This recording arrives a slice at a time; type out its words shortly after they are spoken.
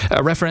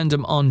A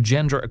referendum on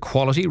gender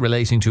equality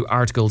relating to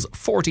Articles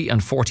 40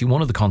 and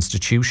 41 of the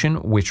Constitution,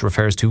 which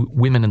refers to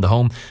women in the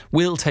home,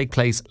 will take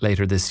place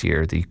later this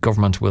year. The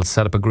government will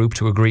set up a group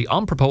to agree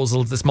on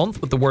proposals this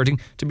month, with the wording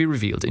to be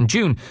revealed in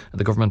June.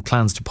 The government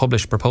plans to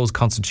publish proposed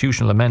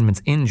constitutional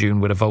amendments in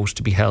June, with a vote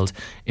to be held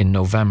in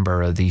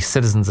November. The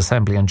Citizens'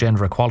 Assembly on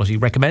Gender Equality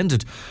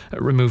recommended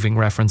removing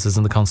references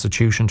in the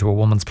Constitution to a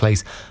woman's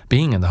place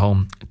being in the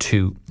home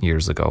 2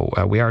 years ago.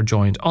 We are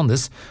joined on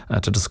this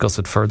to discuss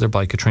it further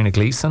by Katrina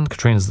Gleeson.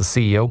 Katrina is the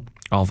CEO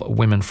of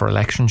Women for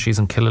Election. She's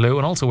in Killaloe,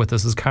 and also with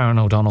us is Karen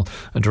O'Donnell,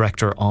 a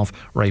Director of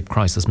Rape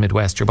Crisis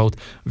Midwest. You're both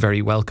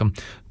very welcome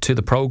to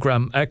the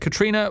programme.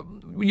 Katrina,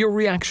 your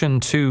reaction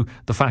to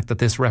the fact that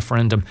this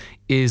referendum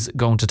is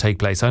going to take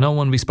place. I know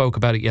when we spoke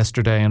about it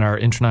yesterday in our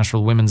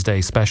International Women's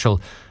Day special,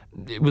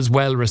 it was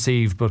well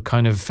received, but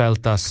kind of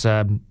felt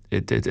that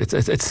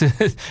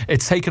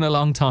it's taken a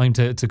long time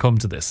to come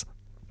to this.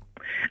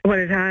 Well,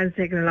 it has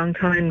taken a long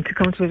time to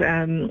come to it,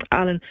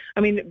 Alan. I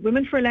mean,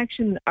 Women for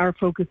Election, our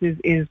focus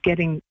is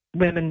getting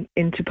women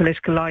into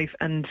political life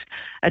and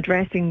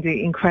addressing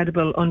the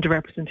incredible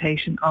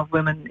underrepresentation of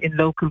women in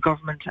local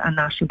government and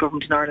national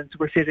government in Ireland. So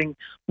we're sitting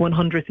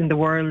 100th in the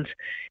world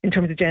in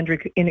terms of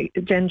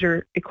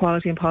gender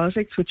equality in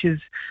politics, which is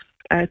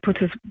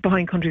puts us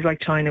behind countries like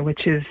China,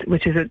 which is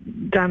a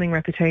damning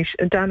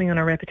on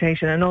our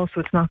reputation, and also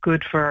it's not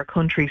good for our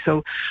country.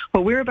 So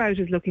what we're about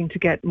is looking to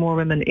get more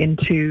women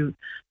into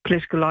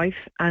political life,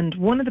 and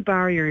one of the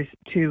barriers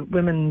to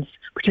women's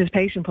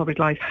participation in public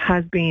life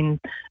has been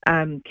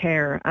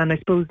care, and I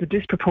suppose the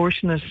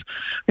disproportionate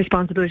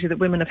responsibility that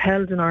women have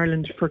held in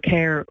Ireland for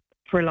care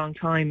for a long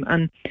time.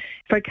 And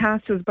if I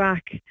cast us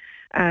back,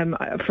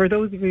 for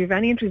those of you who have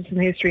any interest in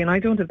history, and I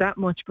don't have that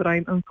much, but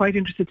I'm quite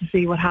interested to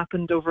see what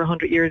happened over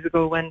 100 years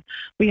ago when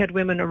we had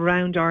women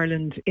around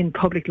Ireland in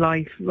public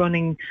life,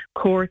 running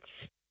courts,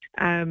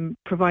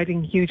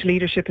 providing huge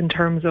leadership in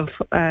terms of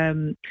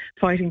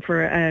fighting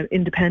for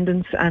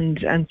independence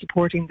and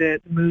supporting the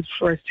move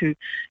for us to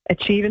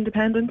achieve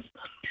independence.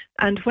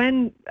 And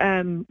when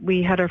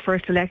we had our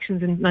first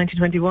elections in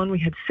 1921, we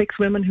had 6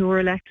 women who were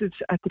elected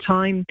at the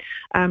time,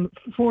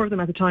 4 of them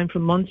at the time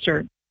from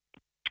Munster.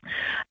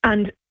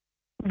 And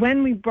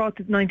when we brought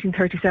the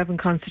 1937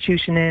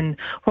 Constitution in,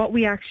 what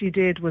we actually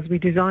did was we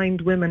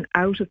designed women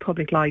out of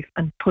public life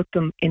and put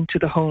them into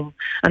the home.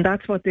 And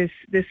that's what this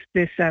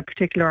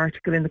particular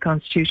article in the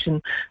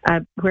Constitution,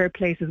 where it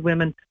places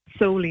women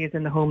solely, is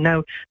in the home.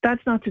 Now,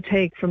 that's not to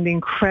take from the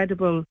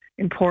incredible,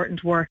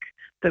 important work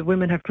that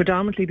women have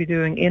predominantly been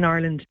doing in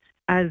Ireland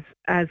as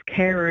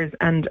carers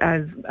and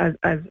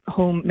as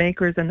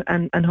homemakers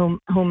and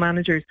home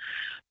managers.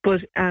 But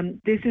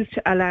this is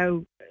to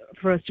allow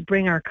for us to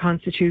bring our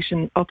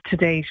Constitution up to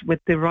date with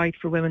the right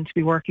for women to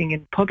be working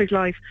in public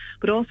life,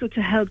 but also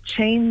to help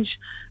change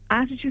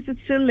attitudes that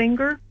still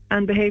linger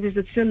and behaviours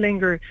that still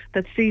linger,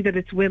 that see that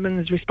it's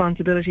women's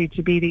responsibility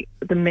to be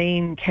the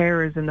main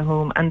carers in the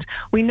home. And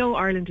we know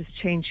Ireland has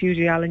changed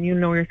hugely, Alan, you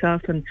know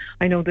yourself, and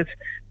I know that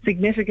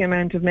significant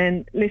amount of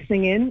men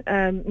listening in,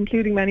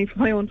 including many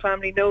from my own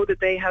family, know that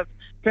they have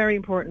very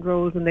important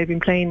roles and they've been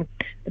playing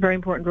very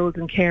important roles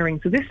in caring.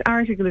 So this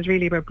article is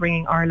really about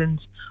bringing Ireland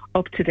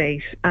up to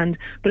date,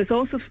 but it's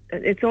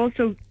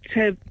also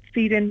to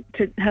feed in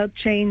to help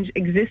change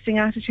existing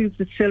attitudes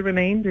that still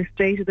remain. There's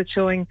data that's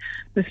showing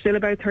there's still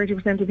about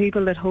 30% of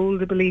people that hold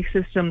the belief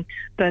system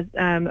that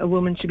a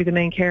woman should be the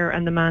main carer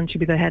and the man should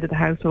be the head of the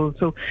household.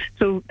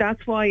 So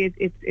that's why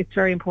it's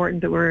very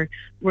important that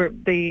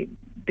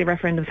the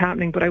referendum's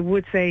happening. But I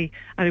would say,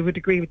 and I would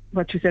agree with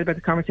what you said about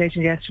the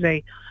conversation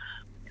yesterday,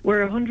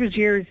 we're 100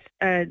 years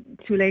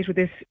too late with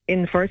this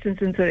in the first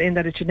instance, in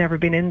that it should never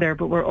have been in there,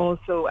 but we're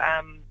also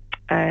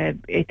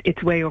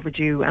it's way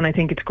overdue, and I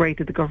think it's great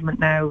that the government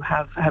now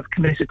have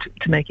committed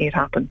to making it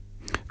happen.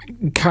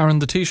 Karen,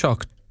 the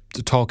Taoiseach,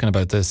 talking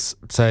about this,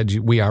 said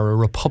we are a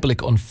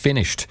republic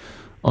unfinished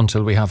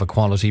until we have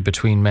equality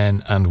between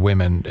men and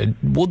women.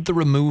 Would the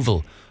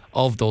removal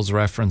of those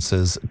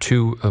references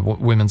to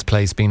women's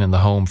place being in the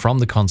home from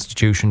the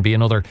Constitution be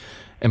another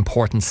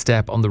important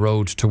step on the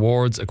road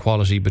towards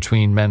equality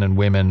between men and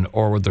women,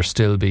 or would there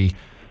still be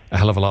a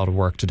hell of a lot of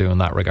work to do in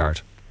that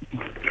regard?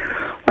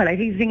 Well, I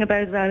think the thing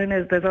about it, Alan,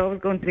 is there's always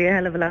going to be a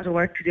hell of a lot of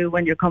work to do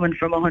when you're coming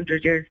from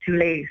 100 years too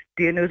late.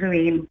 Do you know what I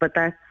mean? But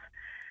the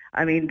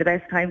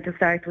best time to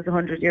start was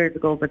 100 years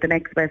ago, but the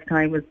next best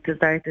time to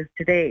start is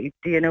today,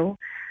 do you know?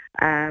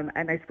 And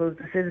I suppose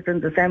the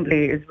Citizens'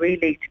 Assembly is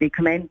really to be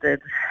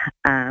commended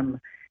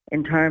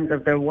in terms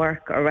of their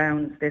work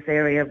around this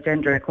area of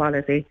gender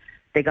equality.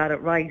 They got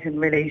it right in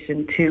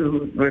relation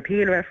to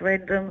repeal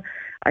referendum.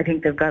 I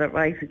think they've got it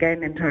right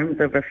again in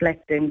terms of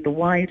reflecting the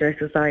wider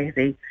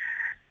society.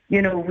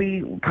 You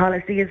know,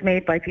 policy is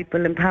made by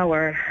people in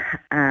power,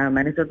 and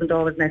it doesn't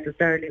always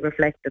necessarily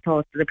reflect the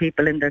thoughts of the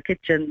people in their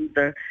kitchens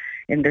or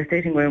in their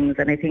sitting rooms.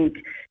 And I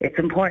think it's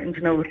important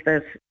to note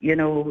that, you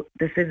know,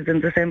 the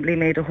Citizens' Assembly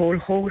made a whole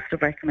host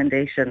of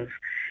recommendations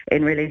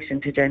in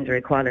relation to gender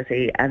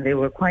equality, and they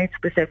were quite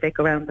specific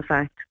around the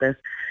fact that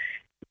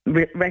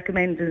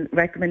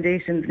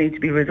recommendations need to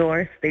be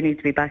resourced. They need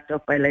to be backed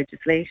up by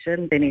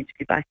legislation. They need to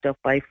be backed up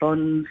by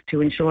funds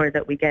to ensure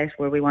that we get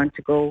where we want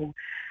to go.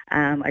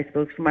 I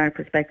suppose from our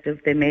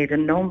perspective, they made a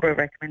number of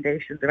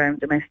recommendations around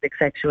domestic,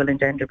 sexual and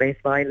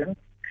gender-based violence,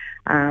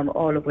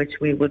 all of which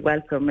we would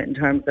welcome in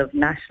terms of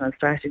national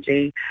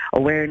strategy,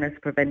 awareness,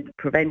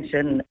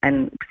 prevention,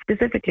 and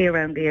specifically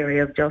around the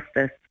area of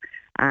justice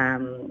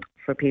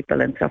for people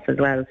and stuff as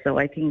well. So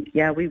I think,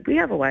 we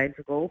have a while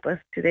to go, but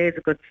today is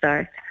a good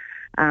start.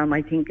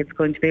 I think it's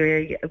going to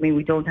be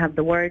we don't have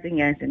the wording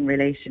yet in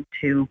relation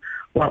to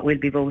what we'll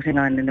be voting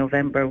on in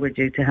November. We're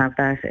due to have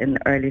that in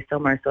early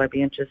summer, so I'd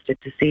be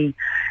interested to see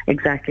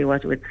exactly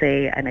what it would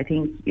say. And I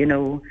think,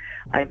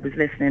 I was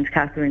listening to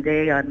Catherine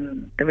Day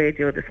on the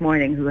radio this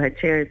morning, who had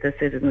chaired the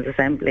Citizens'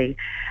 Assembly,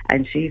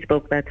 and she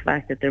spoke about the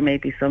fact that there may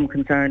be some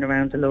concern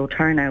around the low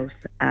turnout.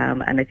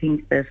 And I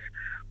think that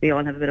we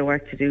all have a bit of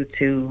work to do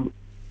to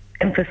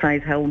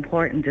emphasise how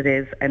important it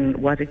is and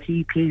what a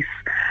key piece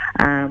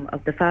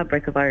of the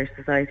fabric of Irish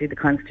society the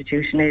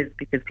Constitution is,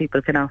 because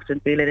people can often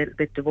feel a little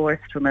bit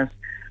divorced from it.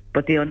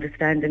 But the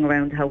understanding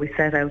around how we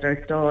set out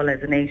our stall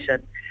as a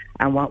nation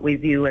and what we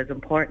view as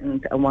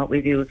important and what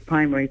we view as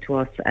primary to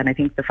us, and I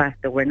think the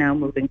fact that we're now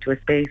moving to a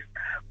space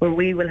where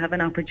we will have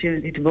an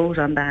opportunity to vote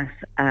on that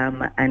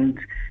and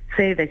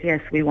say that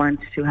yes, we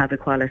want to have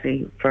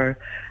equality for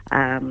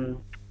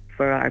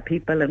our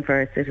people and for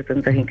our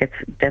citizens, I think it's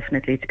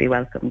definitely to be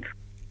welcomed.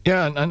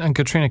 Yeah, and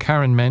Katrina,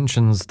 Karen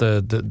mentions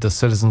the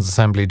Citizens'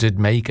 Assembly did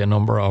make a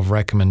number of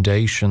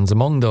recommendations.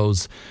 Among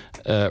those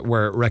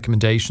were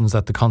recommendations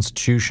that the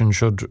Constitution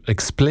should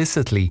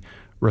explicitly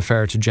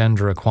refer to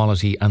gender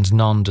equality and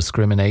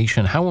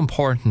non-discrimination. How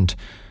important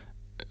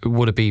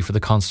would it be for the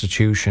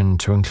Constitution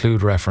to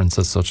include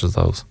references such as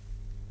those?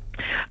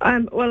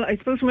 Well, I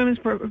suppose from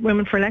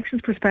Women for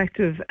Elections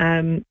perspective,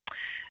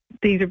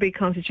 these are big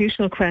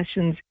constitutional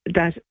questions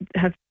that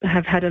have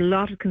had a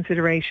lot of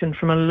consideration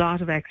from a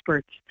lot of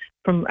experts,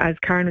 from, as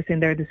Karen was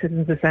saying there, the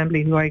Citizens'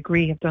 Assembly, who I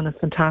agree have done a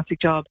fantastic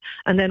job,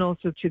 and then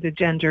also to the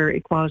Gender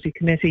Equality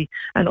Committee,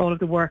 and all of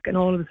the work and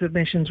all of the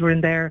submissions were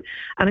in there.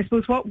 And I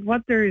suppose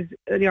what there is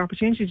the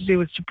opportunity to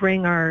do is to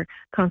bring our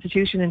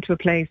Constitution into a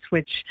place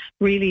which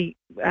really,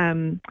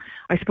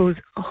 I suppose,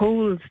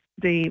 holds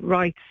the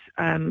rights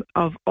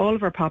of all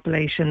of our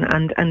population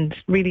and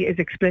really is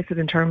explicit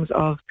in terms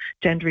of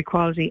gender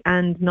equality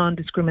and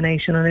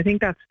non-discrimination. And I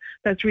think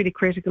that's really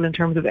critical in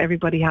terms of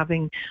everybody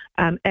having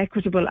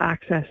equitable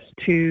access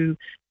to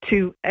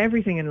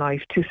everything in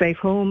life, to safe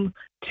home,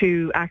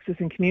 to access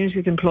in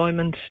communities,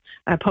 employment,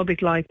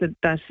 public life,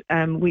 that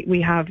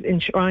we have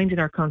enshrined in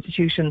our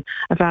Constitution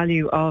a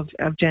value of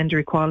gender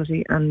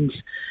equality and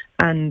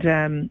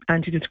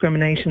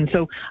anti-discrimination.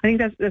 So I think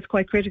that's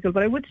quite critical.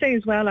 But I would say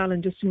as well,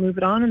 Alan, just to move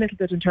it on a little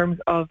bit in terms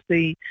of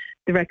the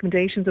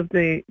recommendations of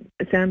the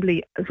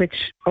Assembly,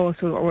 which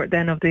also, or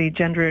then of the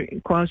Gender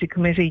Equality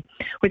Committee,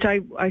 which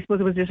I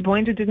suppose I was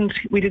disappointed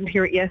we didn't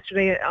hear it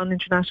yesterday on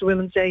International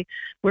Women's Day.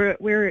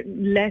 We're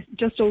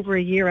just over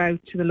a year out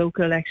to the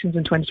local elections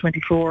in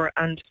 2024,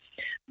 and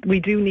we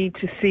do need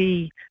to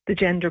see the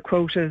gender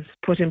quotas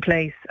put in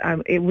place.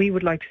 We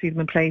would like to see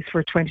them in place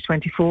for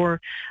 2024,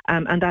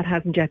 and that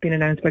hasn't yet been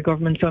announced by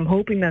government. So I'm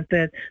hoping that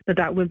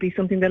that will be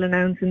something they'll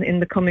announce in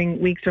the coming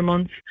weeks or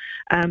months,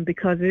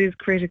 because it is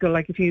critical.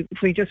 Like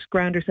if we just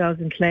ground ourselves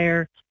in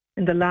Clare,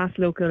 in the last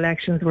local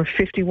elections there were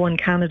 51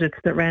 candidates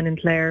that ran in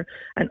Clare,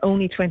 and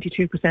only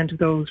 22% of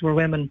those were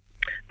women.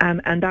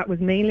 And that was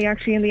mainly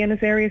actually in the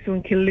Ennis area. So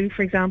in Killaloe,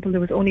 for example,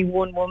 there was only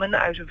one woman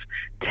out of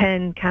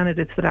 10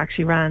 candidates that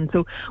actually ran.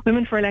 So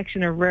Women for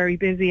Election are very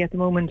busy at the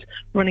moment,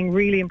 running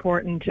really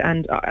important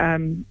and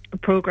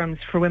programmes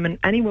for women.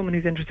 Any woman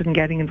who's interested in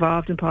getting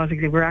involved in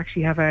politics, we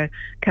actually have a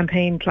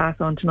campaign class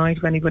on tonight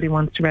if anybody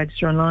wants to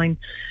register online.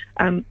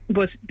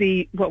 But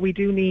what we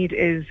do need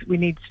is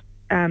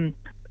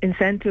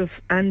incentive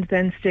and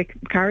then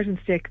carrot and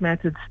stick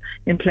methods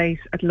in place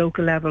at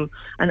local level,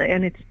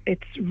 and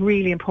it's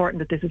really important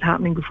that this is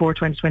happening before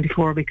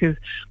 2024, because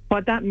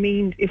what that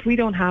means, if we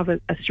don't have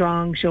a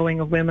strong showing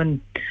of women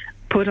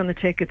put on the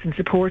tickets and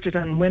supported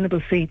on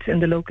winnable seats in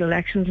the local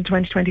elections in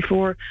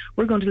 2024,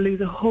 we're going to lose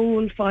a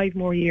whole 5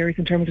 more years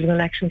in terms of an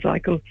election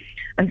cycle,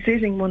 and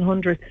sitting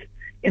 100th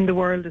in the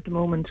world at the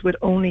moment with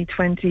only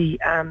 23%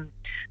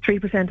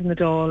 in the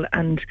Dáil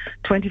and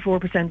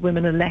 24%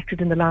 women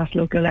elected in the last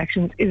local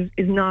elections is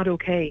not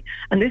okay.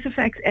 And this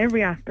affects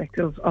every aspect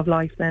of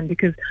life then,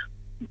 because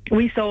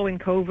we saw in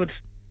COVID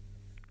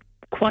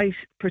quite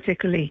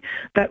particularly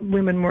that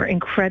women were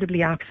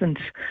incredibly absent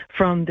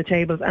from the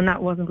tables, and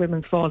that wasn't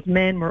women's fault.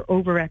 Men were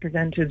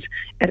overrepresented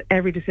at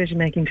every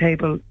decision-making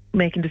table,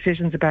 making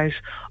decisions about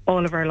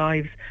all of our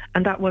lives,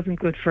 and that wasn't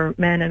good for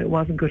men and it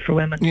wasn't good for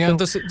women. Yeah,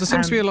 so, there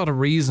seems to be a lot of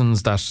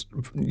reasons that,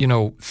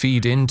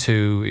 feed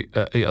into,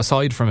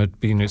 aside from it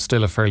being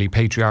still a fairly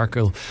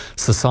patriarchal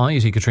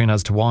society, Katrina,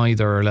 as to why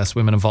there are less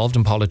women involved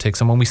in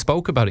politics. And when we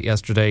spoke about it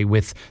yesterday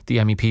with the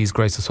MEPs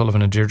Grace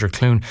O'Sullivan and Deirdre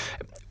Clune,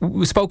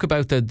 We spoke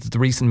about the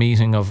recent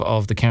meeting of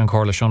the Ceann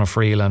Comhairle, Sean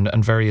Friel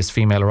and various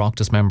female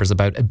Oireachtas members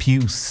about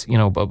abuse,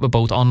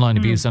 both online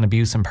abuse and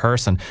abuse in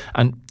person.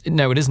 And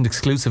now it isn't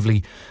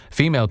exclusively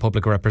female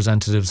public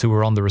representatives who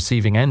are on the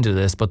receiving end of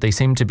this, but they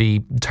seem to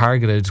be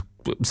targeted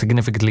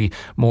significantly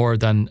more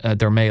than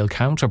their male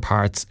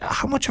counterparts.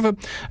 How much of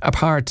a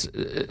part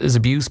is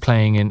abuse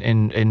playing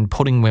in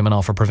putting women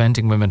off or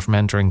preventing women from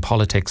entering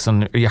politics?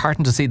 And are you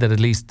heartened to see that at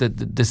least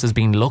that this is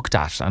being looked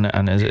at and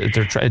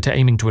they're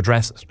aiming to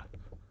address it?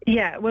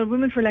 Yeah, well,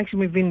 Women for Election,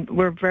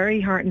 we're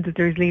very heartened that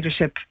there's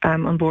leadership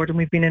on board, and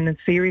we've been in a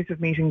series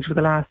of meetings for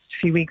the last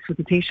few weeks with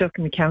the Taoiseach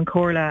and the Ceann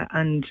Comhairle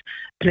and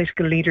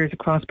political leaders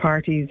across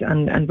parties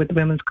and with the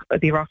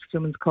Oireachtas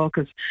Women's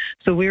Caucus.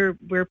 So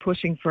we're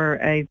pushing for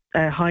a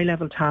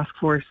high-level task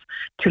force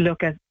to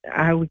look at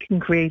how we can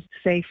create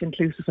safe,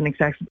 inclusive and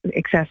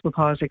accessible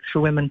politics for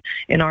women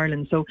in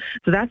Ireland. So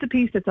that's a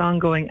piece that's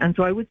ongoing. And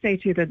so I would say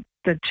to you that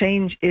the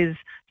change is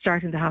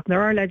starting to happen.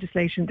 There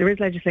is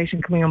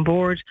legislation coming on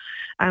board,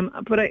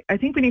 but I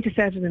think we need to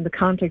set it in the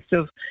context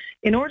of,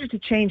 in order to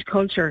change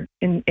culture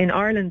in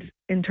Ireland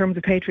in terms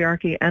of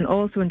patriarchy and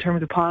also in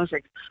terms of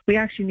politics, we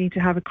actually need to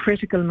have a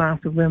critical mass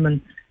of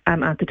women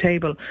at the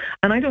table.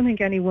 And I don't think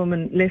any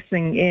woman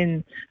listening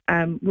in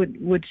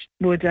would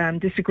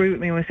disagree with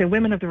me when I say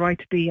women have the right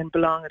to be and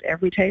belong at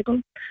every table.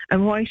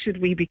 And why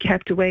should we be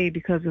kept away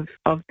because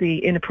of the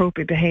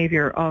inappropriate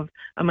behaviour of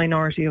a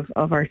minority of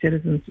our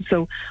citizens?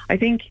 So I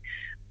think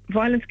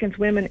violence against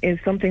women is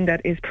something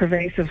that is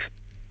pervasive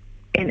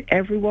in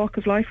every walk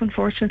of life,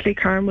 unfortunately.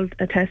 Karen will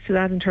attest to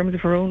that in terms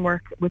of her own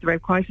work with the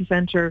Rape Crisis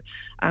Centre,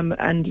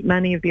 and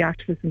many of the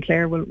activists in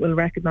Clare will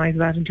recognise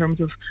that in terms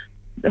of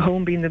the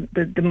home being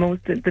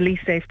the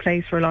least safe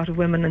place for a lot of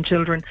women and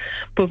children.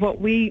 But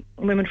what we,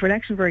 Women for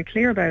Election, are very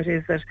clear about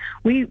is that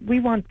we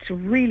want to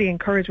really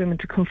encourage women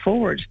to come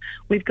forward.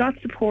 We've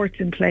got supports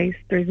in place.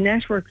 There's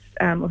networks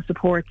of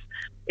supports.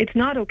 It's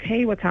not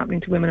okay what's happening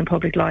to women in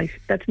public life.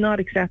 That's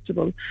not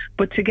acceptable.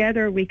 But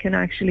together we can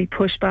actually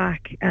push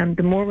back. And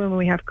the more women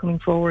we have coming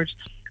forward,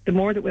 the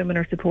more that women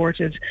are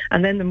supported,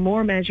 and then the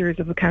more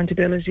measures of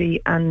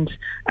accountability and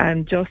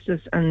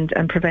justice and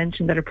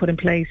prevention that are put in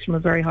place from a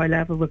very high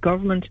level with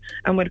government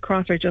and with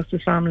across our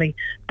justice family,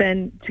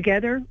 then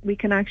together we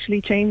can actually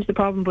change the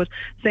problem. But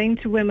saying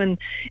to women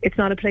it's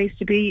not a place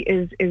to be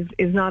is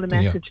not a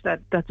message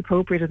that's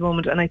appropriate at the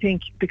moment. And I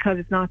think because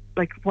it's not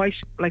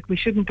we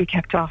shouldn't be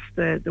kept off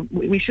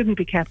we shouldn't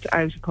be kept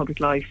out of public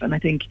life. And I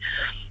think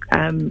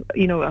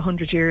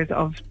 100 years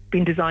of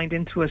being designed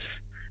into it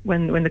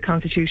when the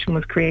Constitution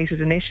was created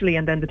initially,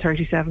 and then the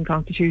 37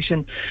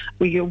 Constitution,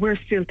 we're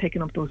still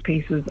picking up those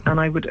pieces. And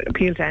I would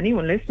appeal to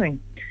anyone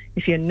listening,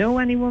 if you know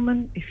any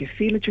woman, if you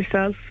feel it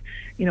yourself,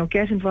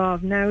 get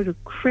involved. Now is a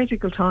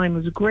critical time.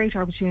 There's a great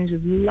opportunity.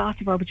 There's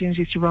lots of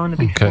opportunities to run and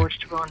be supported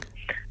to run.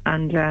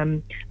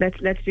 And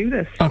let's do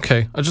this.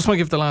 Okay, I just want to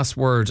give the last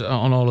word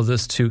on all of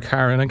this to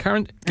Karen. And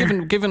Karen,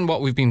 given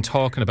what we've been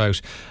talking about,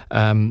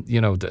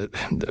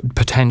 the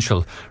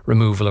potential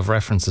removal of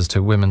references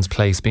to women's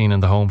place being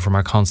in the home from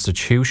our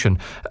Constitution,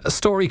 a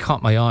story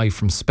caught my eye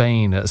from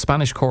Spain. A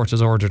Spanish court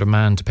has ordered a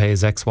man to pay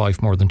his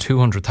ex-wife more than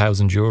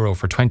 €200,000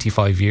 for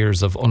 25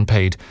 years of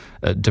unpaid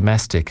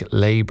domestic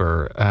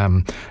labour.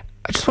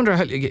 I just wonder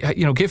how,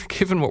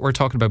 given what we're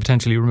talking about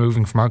potentially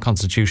removing from our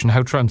Constitution,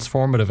 how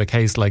transformative a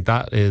case like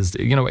that is,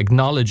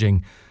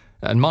 acknowledging,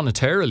 and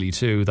monetarily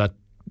too, that,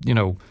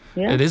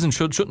 it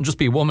shouldn't just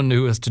be a woman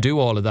who has to do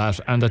all of that,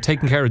 and that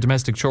taking care of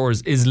domestic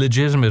chores is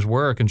legitimate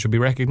work and should be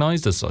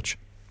recognised as such.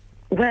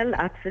 Well,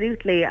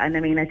 absolutely. And I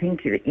mean, I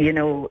think,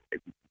 the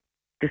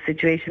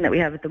situation that we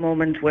have at the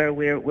moment where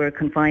we're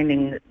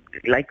confining,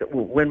 like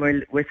when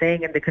we're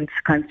saying in the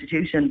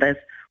Constitution that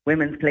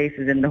women's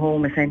places in the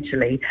home,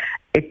 essentially,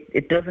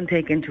 it doesn't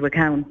take into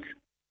account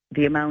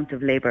the amount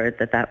of labour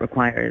that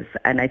requires.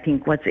 And I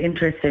think what's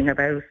interesting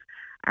about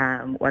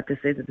what the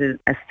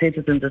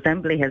Citizens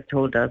Assembly has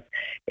told us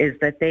is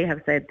that they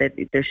have said that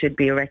there should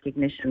be a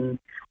recognition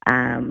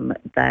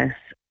that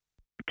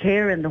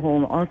care in the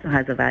home also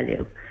has a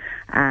value.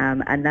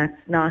 And that's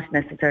not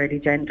necessarily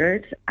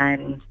gendered,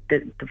 and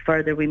the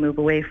further we move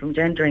away from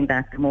gendering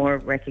that, the more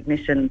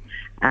recognition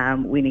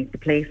we need to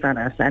place on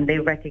it. And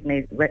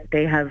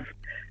they have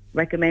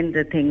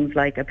recommended things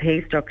like a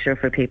pay structure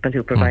for people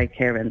who provide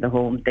care in the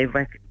home.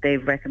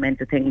 They've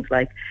recommended things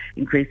like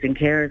increasing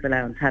carers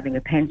allowance, having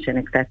a pension,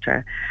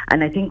 etc.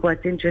 And I think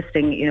what's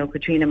interesting,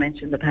 Katrina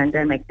mentioned the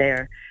pandemic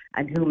there,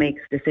 and who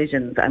makes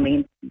decisions. I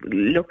mean,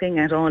 looking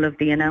at all of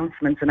the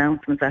announcements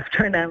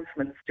after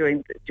announcements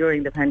during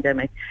the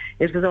pandemic,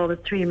 it was always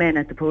three men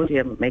at the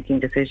podium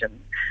making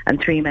decisions, and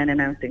three men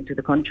announcing to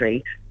the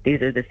country,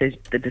 these are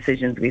the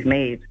decisions we've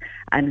made.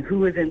 And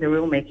who is in the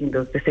room making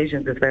those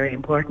decisions is very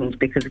important,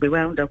 because we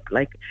wound up,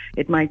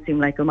 it might seem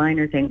like a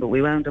minor thing, but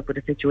we wound up with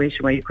a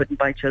situation where you couldn't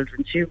buy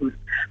children's shoes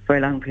for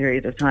a long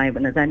period of time.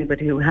 And as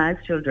anybody who has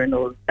children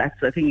knows,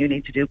 that's a thing you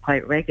need to do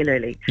quite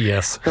regularly.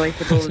 Yes. So I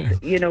suppose,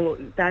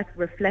 that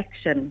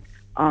reflection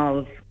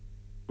of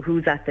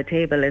who's at the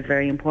table is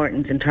very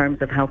important in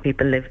terms of how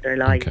people live their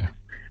lives.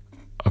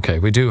 Okay,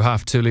 we do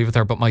have to leave it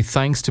there, but my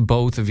thanks to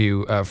both of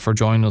you for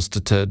joining us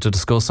to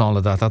discuss all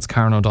of that. That's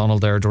Karen O'Donnell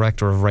there,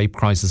 Director of Rape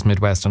Crisis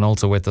Midwest, and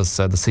also with us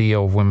the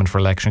CEO of Women for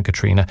Election,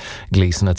 Katrina Gleeson. It's